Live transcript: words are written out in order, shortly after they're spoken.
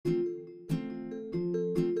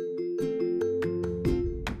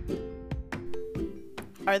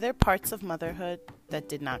Are there parts of motherhood that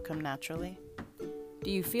did not come naturally? Do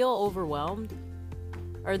you feel overwhelmed?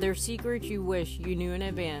 Are there secrets you wish you knew in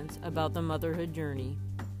advance about the motherhood journey?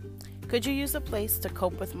 Could you use a place to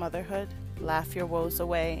cope with motherhood, laugh your woes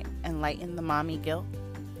away, and lighten the mommy guilt?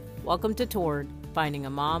 Welcome to Torn, Finding a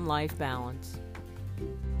Mom-Life Balance.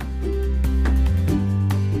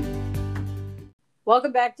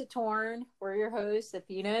 Welcome back to Torn. We're your hosts,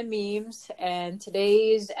 Athena and Memes, and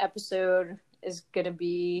today's episode is going to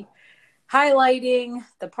be highlighting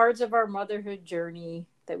the parts of our motherhood journey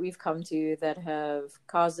that we've come to that have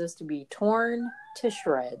caused us to be torn to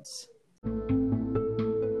shreds.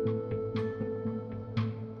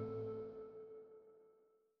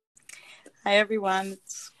 Hi everyone,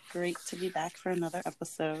 it's great to be back for another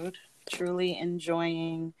episode. Truly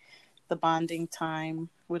enjoying the bonding time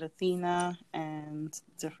with Athena and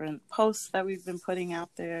different posts that we've been putting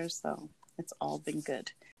out there, so it's all been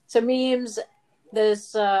good. So Memes,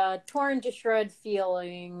 this torn to shred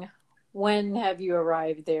feeling, when have you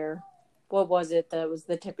arrived there? What was it that was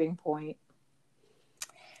the tipping point?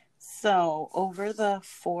 So over the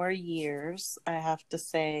 4 years, I have to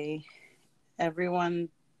say, everyone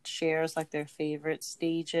shares like their favorite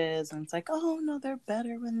stages, and it's like, oh no, they're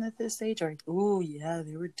better when they're this age, or oh yeah,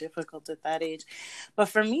 they were difficult at that age. But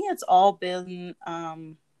for me, it's all been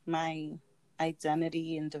my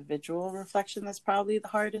identity, individual reflection that's probably the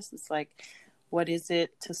hardest. It's like, what is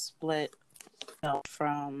it to split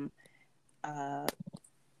from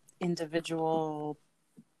individual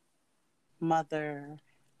mother,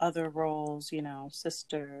 other roles,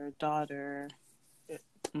 sister, daughter,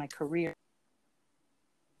 my career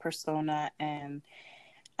persona. And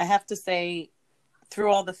I have to say,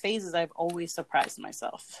 through all the phases, I've always surprised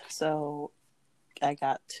myself. So I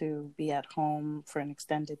got to be at home for an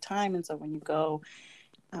extended time. And so when you go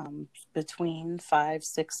between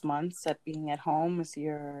 5-6 months at being at home with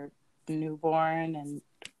your newborn, and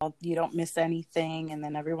you don't miss anything, and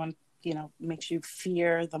then everyone makes you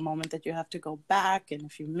fear the moment that you have to go back, and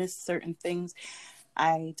if you miss certain things,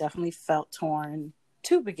 I definitely felt torn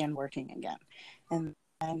to begin working again.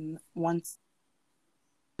 And once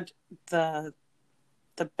the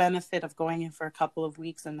benefit of going in for a couple of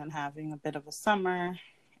weeks and then having a bit of a summer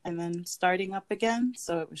and then starting up again.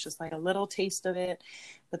 So it was just like a little taste of it,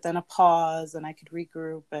 but then a pause, and I could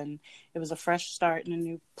regroup, and it was a fresh start in a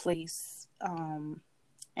new place.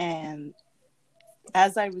 And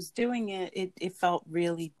as I was doing it, it felt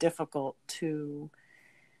really difficult to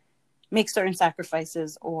make certain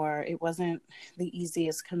sacrifices, or it wasn't the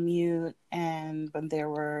easiest commute. And when there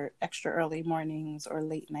were extra early mornings or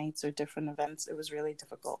late nights or different events, it was really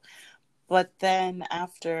difficult. But then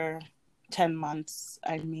after 10 months,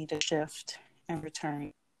 I made a shift and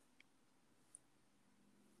returned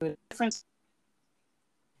to a different.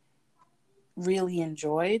 Really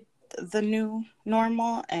enjoyed the new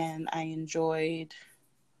normal, and I enjoyed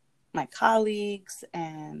my colleagues.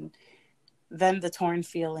 And then the torn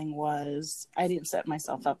feeling was, I didn't set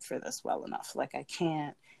myself up for this well enough. Like, I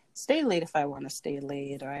can't stay late if I want to stay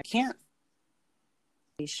late, or I can't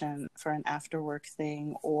for an after work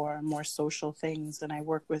thing or more social things. And I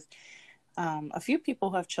work with a few people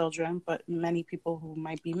who have children, but many people who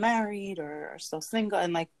might be married or are still single,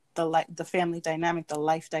 and like the family dynamic, the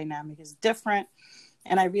life dynamic is different.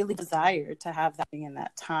 And I really desired to have that in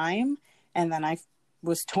that time. And then I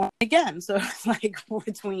was torn again. So it's like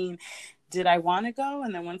between, did I want to go?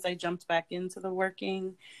 And then once I jumped back into the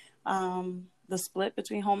working, the split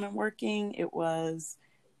between home and working, it was,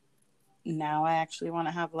 now I actually want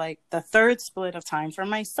to have like the third split of time for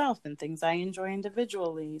myself and things I enjoy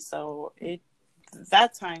individually. So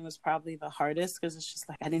that time was probably the hardest, because it's just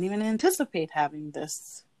like, I didn't even anticipate having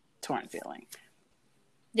this torn feeling.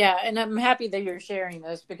 Yeah, and I'm happy that you're sharing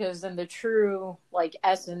this, because then the true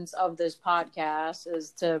essence of this podcast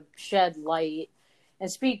is to shed light and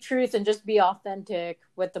speak truth and just be authentic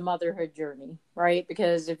with the motherhood journey, right?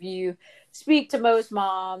 Because if you speak to most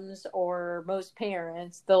moms or most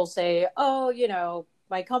parents, they'll say, oh,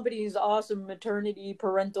 my company's awesome maternity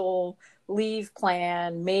parental leave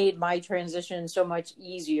plan made my transition so much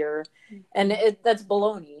easier. Mm-hmm. And that's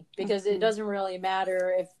baloney, because it doesn't really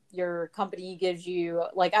matter if your company gives you,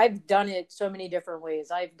 I've done it so many different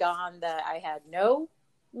ways. I've gone that I had no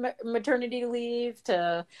maternity leave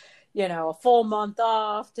to, a full month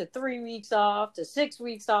off, to 3 weeks off, to 6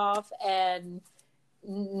 weeks off, and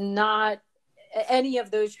not any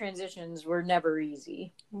of those transitions were never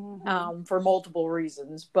easy, for multiple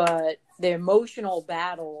reasons. But the emotional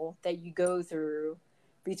battle that you go through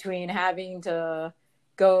between having to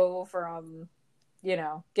go from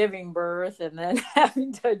giving birth and then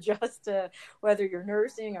having to adjust to whether you're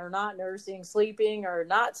nursing or not nursing, sleeping or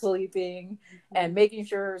not sleeping, and making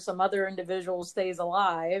sure some other individual stays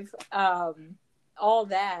alive. All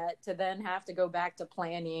that to then have to go back to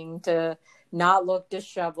planning to not look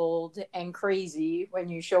disheveled and crazy when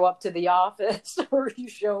you show up to the office or you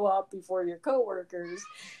show up before your coworkers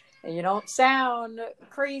and you don't sound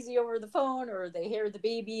crazy over the phone or they hear the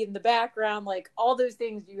baby in the background. Like all those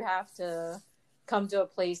things you have to come to a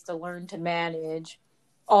place to learn to manage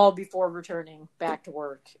all before returning back to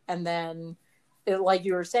work. And then like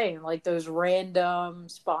you were saying, like those random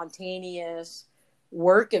spontaneous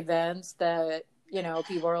work events that,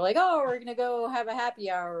 people are like, oh, we're going to go have a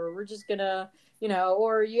happy hour. We're just going to,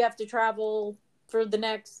 or you have to travel for the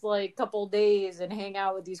next like couple days and hang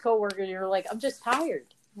out with these coworkers. And you're like, I'm just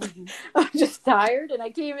tired. Mm-hmm. I'm just tired and I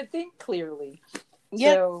can't even think clearly.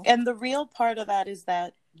 Yeah. So, and the real part of that is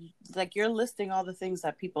that like you're listing all the things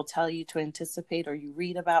that people tell you to anticipate or you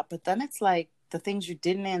read about, but then it's like the things you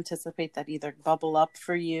didn't anticipate that either bubble up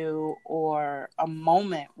for you or a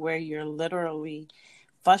moment where you're literally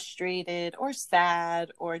frustrated or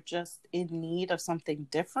sad or just in need of something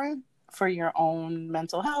different for your own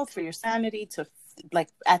mental health, for your sanity, to like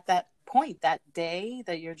at that point, that day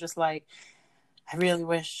that you're just like, I really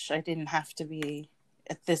wish I didn't have to be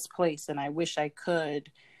at this place and I wish I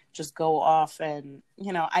could just go off. And,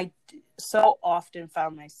 I so often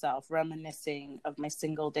found myself reminiscing of my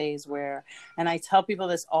single days where, and I tell people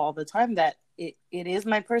this all the time, that it is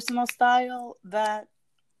my personal style that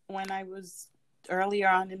when I was earlier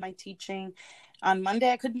on in my teaching, on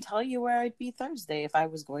Monday, I couldn't tell you where I'd be Thursday. If I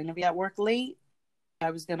was going to be at work late, I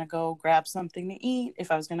was going to go grab something to eat. If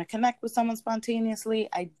I was going to connect with someone spontaneously,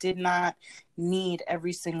 I did not need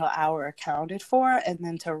every single hour accounted for. And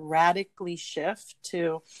then to radically shift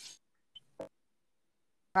to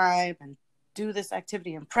time and do this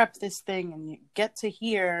activity and prep this thing and you get to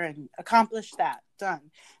here and accomplish that,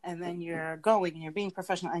 done. And then you're going and you're being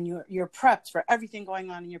professional and you're prepped for everything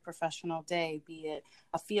going on in your professional day, be it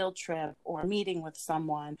a field trip or a meeting with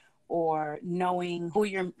someone or knowing who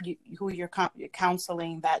you're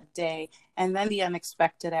counseling that day, and then the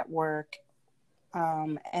unexpected at work,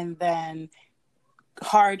 and then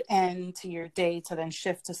hard end to your day to then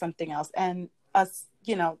shift to something else. And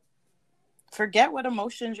forget what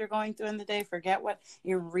emotions you're going through in the day, forget what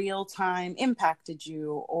your real time impacted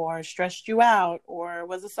you or stressed you out or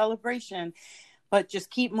was a celebration, but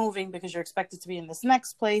just keep moving because you're expected to be in this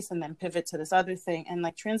next place and then pivot to this other thing. And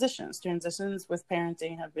like transitions with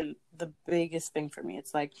parenting have been the biggest thing for me.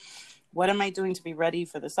 It's like, what am I doing to be ready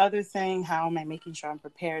for this other thing? How am I making sure I'm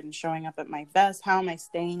prepared and showing up at my best? How am I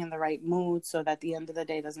staying in the right mood so that the end of the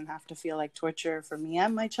day doesn't have to feel like torture for me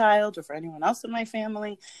and my child or for anyone else in my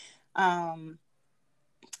family?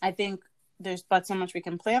 I think there's but so much we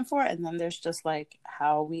can plan for, and then there's just like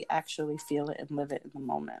how we actually feel it and live it in the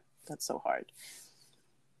moment. That's so hard.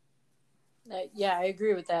 Yeah, I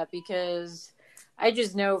agree with that because I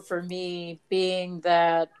just know for me, being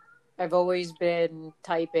that I've always been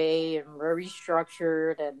type A and very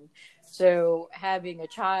structured, and so having a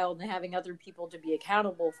child and having other people to be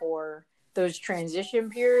accountable for those transition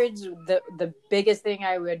periods, the biggest thing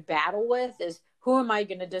I would battle with is, who am I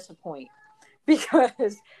going to disappoint?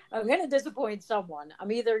 Because I'm going to disappoint someone.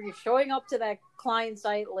 I'm either showing up to that client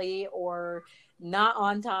site late or not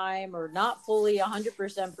on time or not fully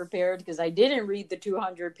 100% prepared because I didn't read the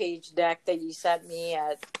 200-page deck that you sent me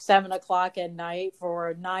at 7:00 at night for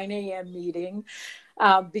a 9 a.m. meeting,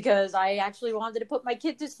 because I actually wanted to put my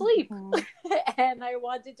kid to sleep. Mm-hmm. And I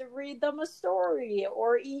wanted to read them a story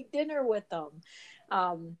or eat dinner with them.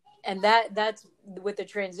 And that's with the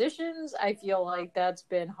transitions, I feel like that's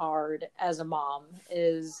been hard as a mom,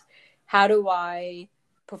 is how do I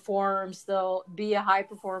perform, still be a high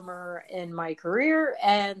performer in my career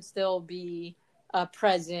and still be a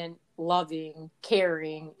present, loving,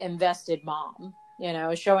 caring, invested mom,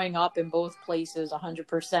 showing up in both places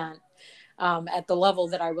 100%, at the level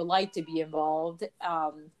that I would like to be involved,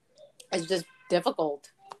 is just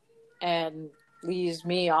difficult and leaves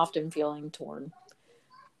me often feeling torn.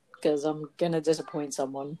 Because I'm going to disappoint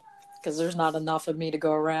someone because there's not enough of me to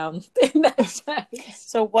go around in that sense.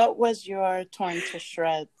 So what was your torn to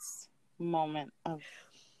shreds moment of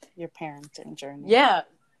your parenting journey? Yeah.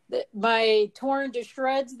 My torn to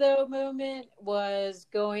shreds, though, moment was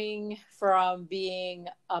going from being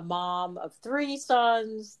a mom of 3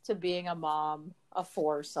 sons to being a mom of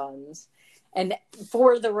 4 sons. And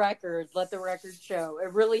for the record, let the record show,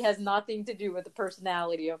 it really has nothing to do with the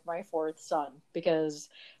personality of my 4th son. Because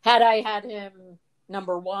had I had him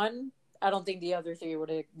number 1, I don't think the other 3 would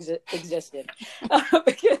have existed.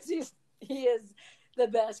 Because he's He is the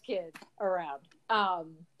best kid around.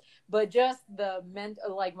 But just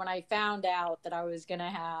like when I found out that I was going to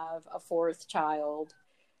have a fourth child,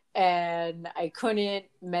 and I couldn't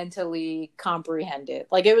mentally comprehend it.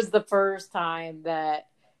 Like, it was the first time that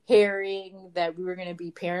hearing that we were going to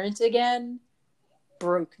be parents again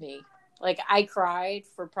broke me. Like, I cried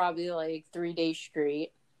for probably like 3 days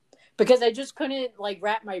straight because I just couldn't like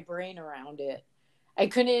wrap my brain around it. I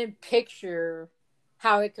couldn't picture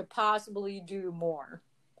how it could possibly do more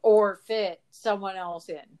or fit someone else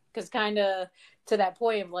in. Because kind of to that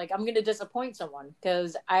point of like, I'm going to disappoint someone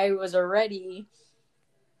because I was already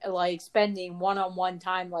like spending one-on-one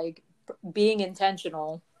time, like being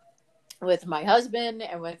intentional with my husband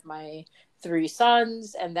and with my 3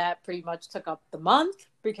 sons. And that pretty much took up the month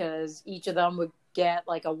because each of them would get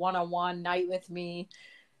like a one-on-one night with me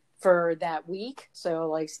for that week. So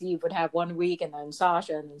like Steve would have 1 week, and then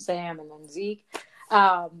Sasha, and then Sam, and then Zeke.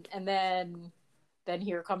 And then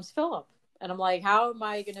here comes Philip. And I'm like, how am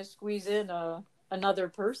I going to squeeze in another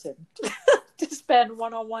person to spend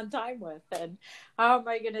one-on-one time with? And how am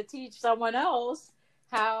I going to teach someone else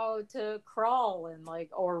how to crawl and like,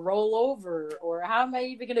 or roll over, or how am I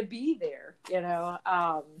even going to be there,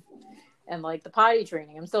 and like the potty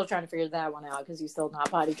training, I'm still trying to figure that one out because he's still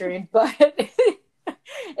not potty trained, but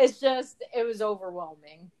it was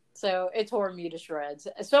overwhelming. So it tore me to shreds,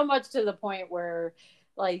 so much to the point where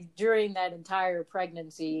like during that entire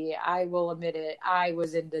pregnancy, I will admit it, I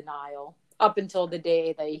was in denial up until the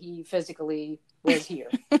day that he physically was here,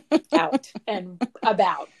 out and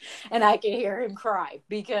about, and I could hear him cry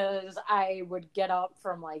because I would get up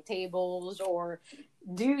from like tables or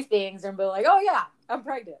do things and be like, oh yeah, I'm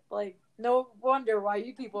pregnant. Like, no wonder why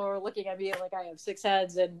you people are looking at me like I have 6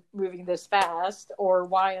 heads and moving this fast, or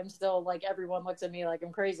why I'm still like, everyone looks at me like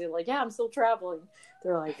I'm crazy. Like, yeah, I'm still traveling.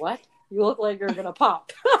 They're like, what? You look like you're gonna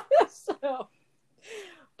pop. So,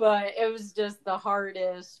 but it was just the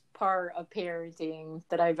hardest part of parenting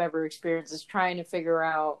that I've ever experienced, is trying to figure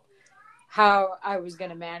out how I was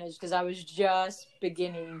going to manage, because I was just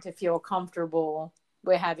beginning to feel comfortable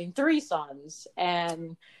with having 3 sons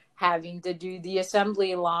and having to do the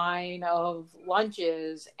assembly line of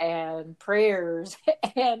lunches and prayers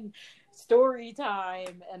and story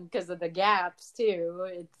time, and because of the gaps too,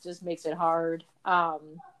 it just makes it hard.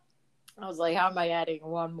 I was like, how am I adding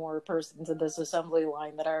one more person to this assembly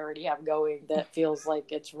line that I already have going that feels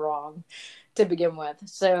like it's wrong to begin with?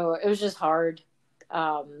 So it was just hard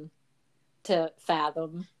to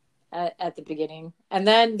fathom at the beginning. And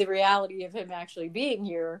then the reality of him actually being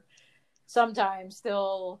here sometimes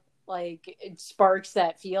still, like, it sparks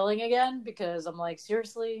that feeling again, because I'm like,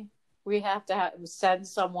 seriously, we have to send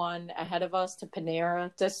someone ahead of us to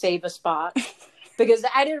Panera to save a spot. Because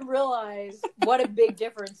I didn't realize what a big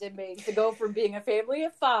difference it made to go from being a family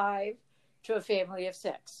of 5 to a family of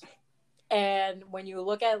 6. And when you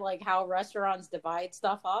look at like how restaurants divide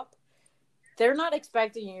stuff up, they're not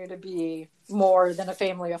expecting you to be more than a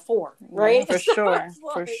family of 4, right? Yeah,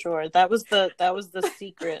 for sure. That was the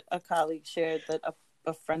secret a colleague shared, that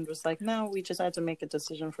a friend was like, no, we just had to make a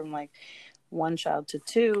decision from like 1 child to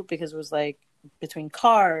 2, because it was like between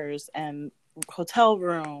cars and hotel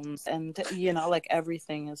rooms, and like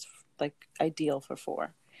everything is like ideal for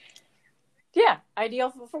 4. Yeah, ideal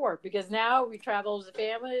for 4, because now we travel as a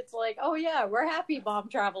family. It's like, oh yeah, we're happy mom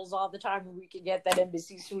travels all the time and we can get that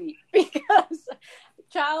embassy suite, because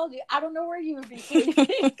child, I don't know where you would be sleeping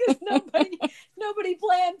because nobody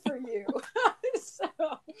planned for you.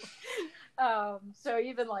 So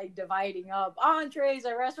even like dividing up entrees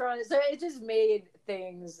at restaurants, so it just made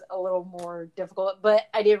things a little more difficult. But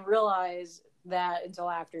I didn't realize that until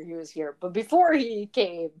after he was here. But before he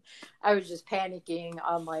came, I was just panicking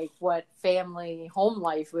on like what family home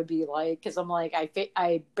life would be like, because I'm like,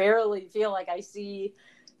 I barely feel like I see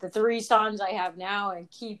the 3 sons I have now and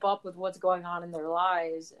keep up with what's going on in their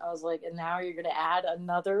lives. I was like, and now you're going to add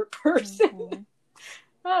another person. Mm-hmm.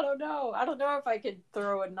 I don't know if I could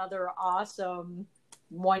throw another awesome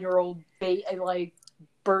 1-year-old like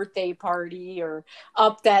birthday party, or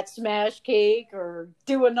up that smash cake, or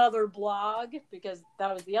do another blog, because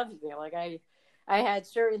that was the other thing. Like I had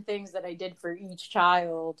certain things that I did for each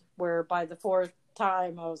child, where by the 4th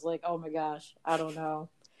time I was like, oh my gosh, I don't know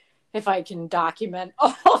if I can document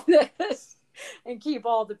all this and keep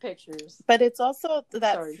all the pictures. But it's also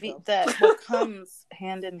that what comes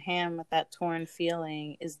hand in hand with that torn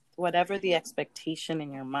feeling is whatever the expectation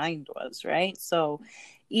in your mind was, right? So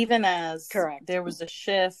even as there was a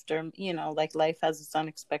shift, or like life has its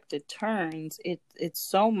unexpected turns, it's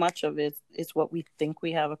so much of it is what we think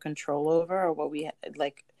we have a control over, or what we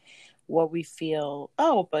like what we feel,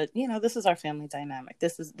 oh, but this is our family dynamic.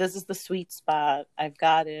 This is the sweet spot. I've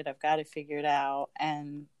got it figured out.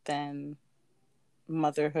 And then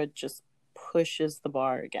motherhood just pushes the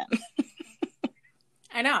bar again.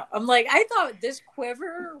 I know. I'm like, I thought this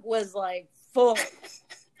quiver was like full.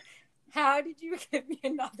 How did you give me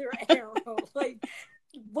another arrow? Like,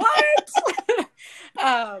 what?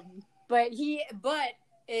 But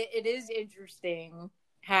it is interesting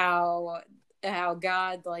how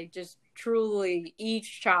God, like, just truly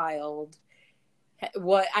each child,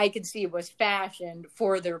 what I can see was fashioned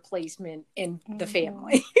for their placement in the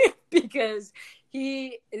family. Because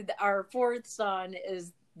our fourth son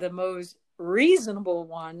is the most reasonable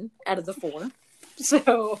one out of the four.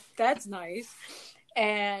 So that's nice.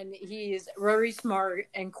 And he's very smart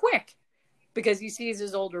and quick because he sees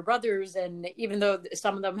his older brothers, and even though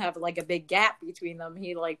some of them have like a big gap between them,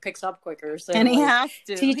 he like picks up quicker. So and he like, has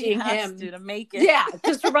to teaching him to make it. Yeah,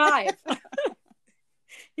 to survive.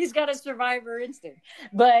 He's got a survivor instinct.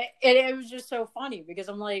 But it was just so funny because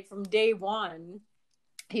I'm like, from day one,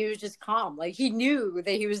 he was just calm. Like, he knew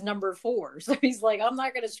that he was number 4. So he's like, I'm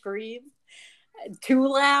not going to scream too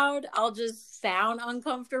loud. I'll just sound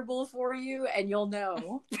uncomfortable for you, and you'll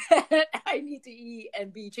know that I need to eat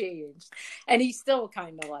and be changed. And he's still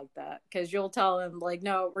kind of like that, because you'll tell him, like,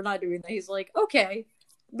 no, we're not doing that. He's like, okay,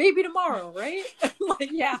 maybe tomorrow, right? I'm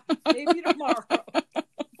like, yeah, maybe tomorrow.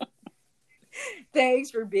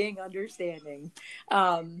 Thanks for being understanding.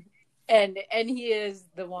 And he is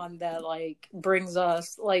the one that like brings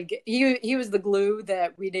us, like, he was the glue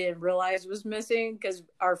that we didn't realize was missing, because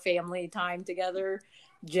our family time together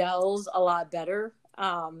gels a lot better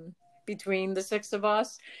between the 6 of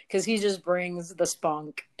us, because he just brings the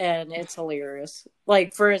spunk, and it's hilarious.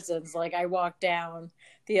 Like, for instance, like, I walked down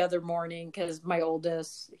the other morning because my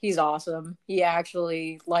oldest, he's awesome. He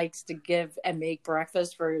actually likes to give and make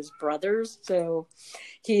breakfast for his brothers. So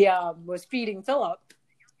he was feeding Philip,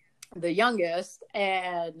 the youngest,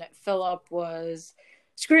 and Philip was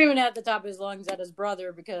screaming at the top of his lungs at his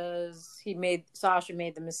brother because Sasha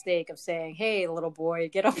made the mistake of saying, "Hey, little boy,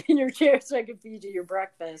 get up in your chair so I can feed you your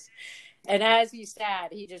breakfast." And as he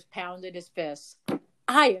sat, he just pounded his fist.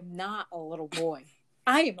 I am not a little boy.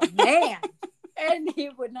 I am a man. And he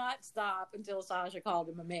would not stop until Sasha called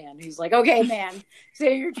him a man. He's like, okay, man,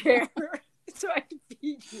 sit in your chair so I can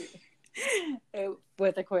feed you.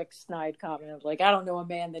 With a quick snide comment of like, I don't know a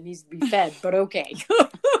man that needs to be fed, but okay. He's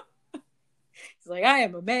like, I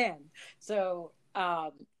am a man. So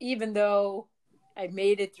even though I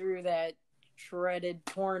made it through that shredded,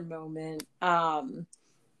 torn moment,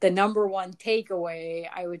 the number one takeaway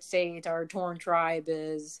I would say to our torn tribe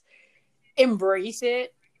is embrace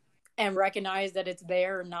it and recognize that it's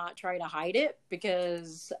there and not try to hide it,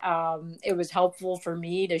 because it was helpful for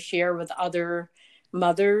me to share with other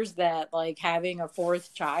mothers that like having a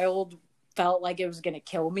 4th child felt like it was going to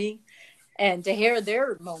kill me, and to hear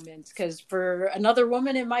their moments, because for another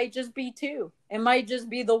woman it might just be 2, it might just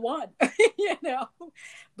be the one,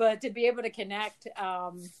 but to be able to connect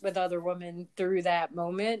with other women through that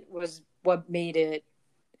moment was what made it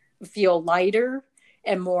feel lighter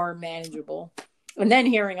and more manageable. And then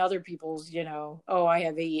hearing other people's, oh, I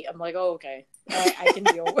have 8, I'm like, oh, okay, I can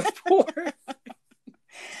deal with 4.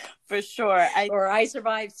 For sure. Or I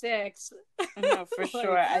survived 6. No, for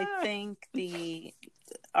sure. I think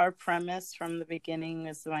our premise from the beginning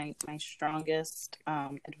is my strongest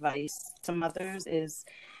advice to mothers is,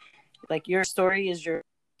 like, your story is your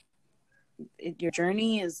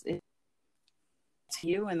journey is to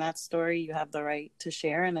you, and that story you have the right to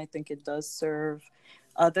share. And I think it does serve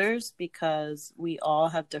others, because we all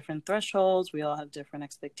have different thresholds, we all have different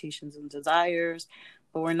expectations and desires,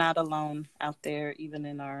 but we're not alone out there, even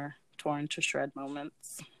in our torn to shred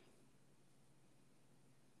moments.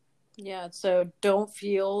 Yeah, so don't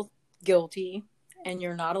feel guilty, and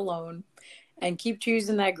you're not alone, and keep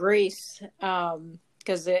choosing that grace,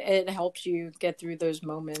 because it helps you get through those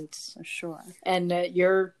moments. For sure. And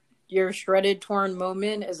your shredded, torn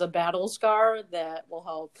moment is a battle scar that will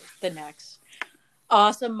help the next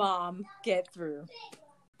awesome mom get through.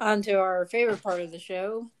 On to our favorite part of the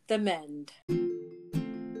show, the mend.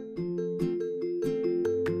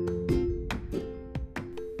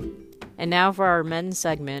 And now for our mend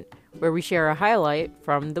segment, where we share a highlight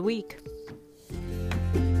from the week.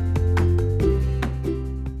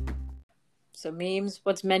 So, Memes,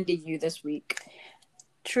 what's mending you this week?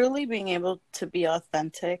 Truly being able to be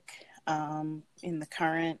authentic in the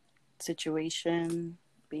current situation,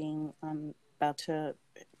 being about to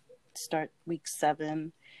start week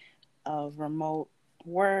 7 of remote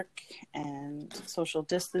work and social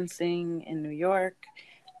distancing in New York.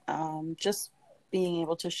 Just being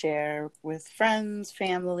able to share with friends,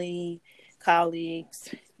 family,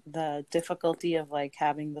 colleagues, the difficulty of like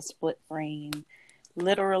having the split brain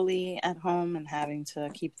literally at home and having to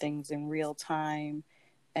keep things in real time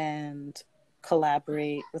and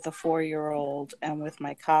collaborate with a 4-year-old and with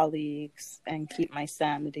my colleagues and keep my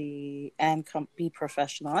sanity and be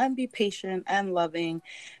professional and be patient and loving.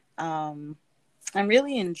 I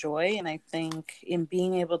really enjoy, and I think in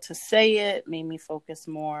being able to say it made me focus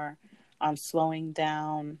more on slowing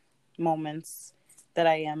down moments that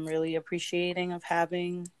I am really appreciating of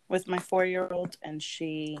having with my 4-year-old. And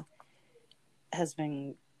she has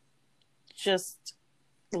been just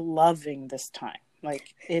loving this time.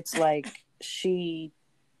 Like, it's like she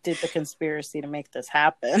did the conspiracy to make this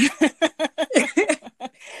happen.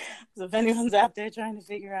 So if anyone's out there trying to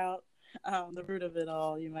figure out the root of it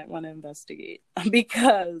all, you might want to investigate,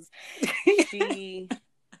 because she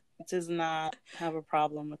does not have a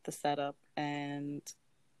problem with the setup, and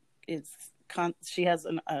she has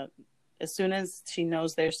as soon as she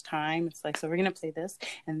knows there's time, it's like, so we're gonna play this,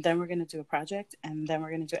 and then we're gonna do a project, and then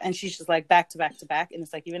we're gonna do it. And she's just like back to back to back, and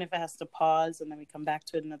it's like, even if it has to pause and then we come back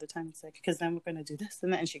to it another time, it's like, because then we're gonna do this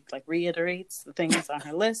and then, and she like reiterates the things on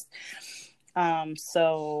her list.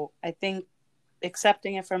 So I think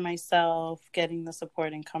accepting it for myself, getting the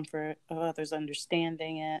support and comfort of others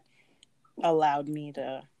understanding it, allowed me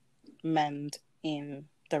to mend in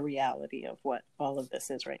the reality of what all of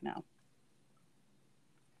this is right now.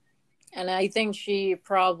 And I think she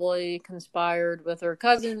probably conspired with her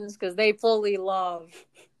cousins because they fully love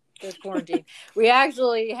this quarantine. We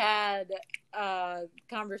actually had a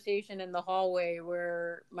conversation in the hallway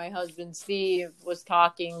where my husband Steve was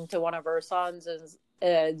talking to one of our sons,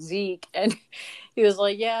 and Zeke, and he was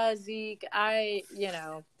like, yeah, Zeke,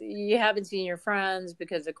 you haven't seen your friends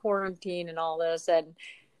because of quarantine and all this. And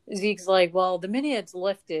Zeke's like, well, the minute it's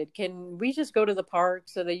lifted, can we just go to the park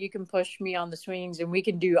so that you can push me on the swings and we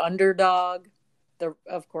can do underdog?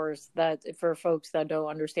 Of course, that for folks that don't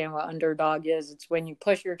understand what underdog is, it's when you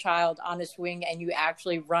push your child on a swing and you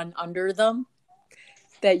actually run under them,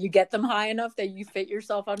 that you get them high enough that you fit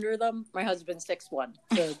yourself under them. My husband's 6'1",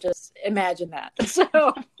 so just imagine that.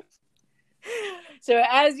 So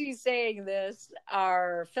as he's saying this,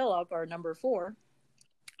 our Philip, our number 4,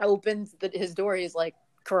 opens his door. He's like,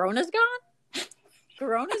 Corona's gone?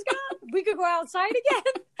 Corona's gone? We could go outside again?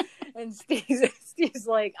 And Steve's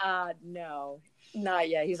like, no, not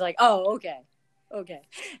yet. He's like, oh, okay.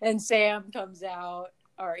 And Sam comes out,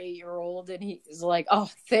 our 8-year-old, and he's like,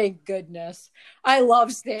 oh, thank goodness. I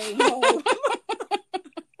love staying home.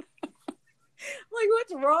 Like,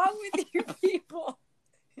 what's wrong with you people?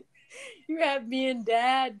 You have me and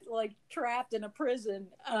Dad like trapped in a prison.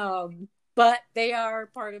 But they are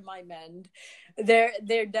part of my mend. They're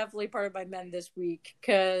definitely part of my mend this week,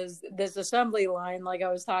 because this assembly line, like I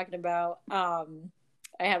was talking about, I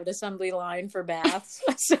have an assembly line for baths.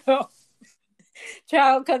 So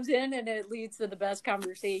child comes in and it leads to the best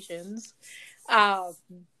conversations.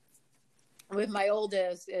 With my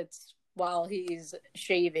oldest, it's while he's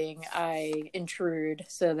shaving, I intrude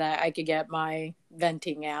so that I could get my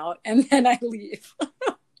venting out, and then I leave.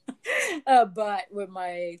 But with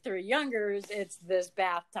my 3 youngers, it's this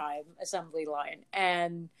bath time assembly line.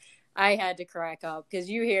 And I had to crack up because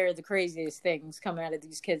you hear the craziest things come out of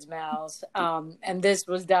these kids' mouths. And this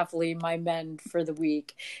was definitely my mend for the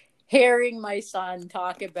week. Hearing my son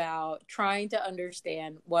talk about trying to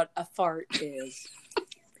understand what a fart is.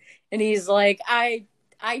 And he's like, I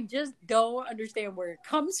just don't understand where it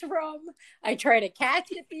comes from. I tried to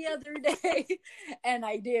catch it the other day and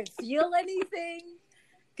I didn't feel anything.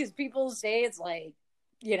 Because people say it's like,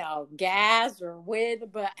 gas or wind,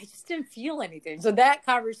 but I just didn't feel anything. So that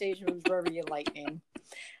conversation was very enlightening.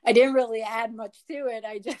 I didn't really add much to it.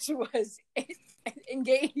 I just was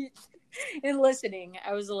engaged in listening.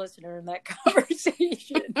 I was a listener in that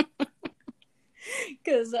conversation.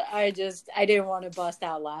 Because I didn't want to bust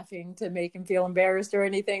out laughing to make him feel embarrassed or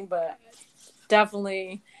anything, but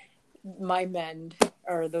definitely my mend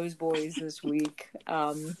are those boys this week.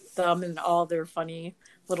 Them and all their funny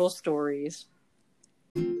little stories.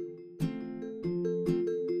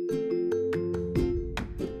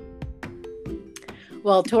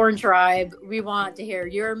 Well, Torn Tribe, we want to hear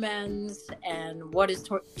your mends and what is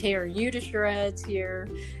tearing you to shreds here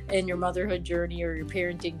in your motherhood journey or your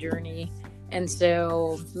parenting journey. And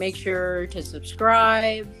so make sure to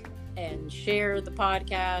subscribe and share the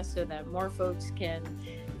podcast so that more folks can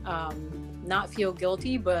not feel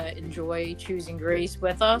guilty, but enjoy choosing grace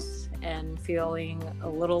with us and feeling a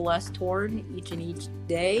little less torn each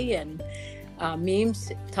day. And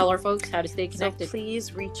memes, tell our folks how to stay connected. So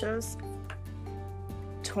please reach us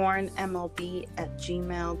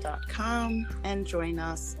tornmlb@gmail.com, and join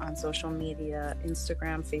us on social media,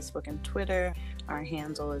 Instagram, Facebook, and Twitter. Our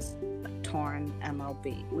handle is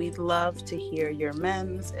tornmlb. We'd love to hear your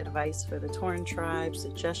memes, advice for the Torn tribe,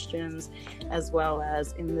 suggestions, as well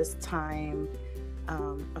as in this time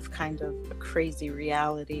of kind of a crazy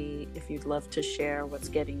reality, if you'd love to share what's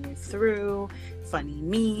getting you through, funny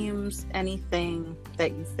memes, anything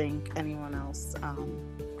that you think anyone else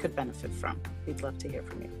could benefit from. We'd love to hear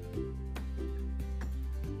from you.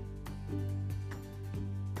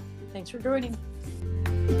 Thanks for joining.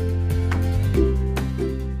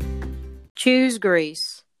 Choose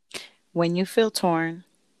grace. When you feel torn,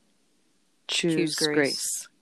 choose Choose grace. grace.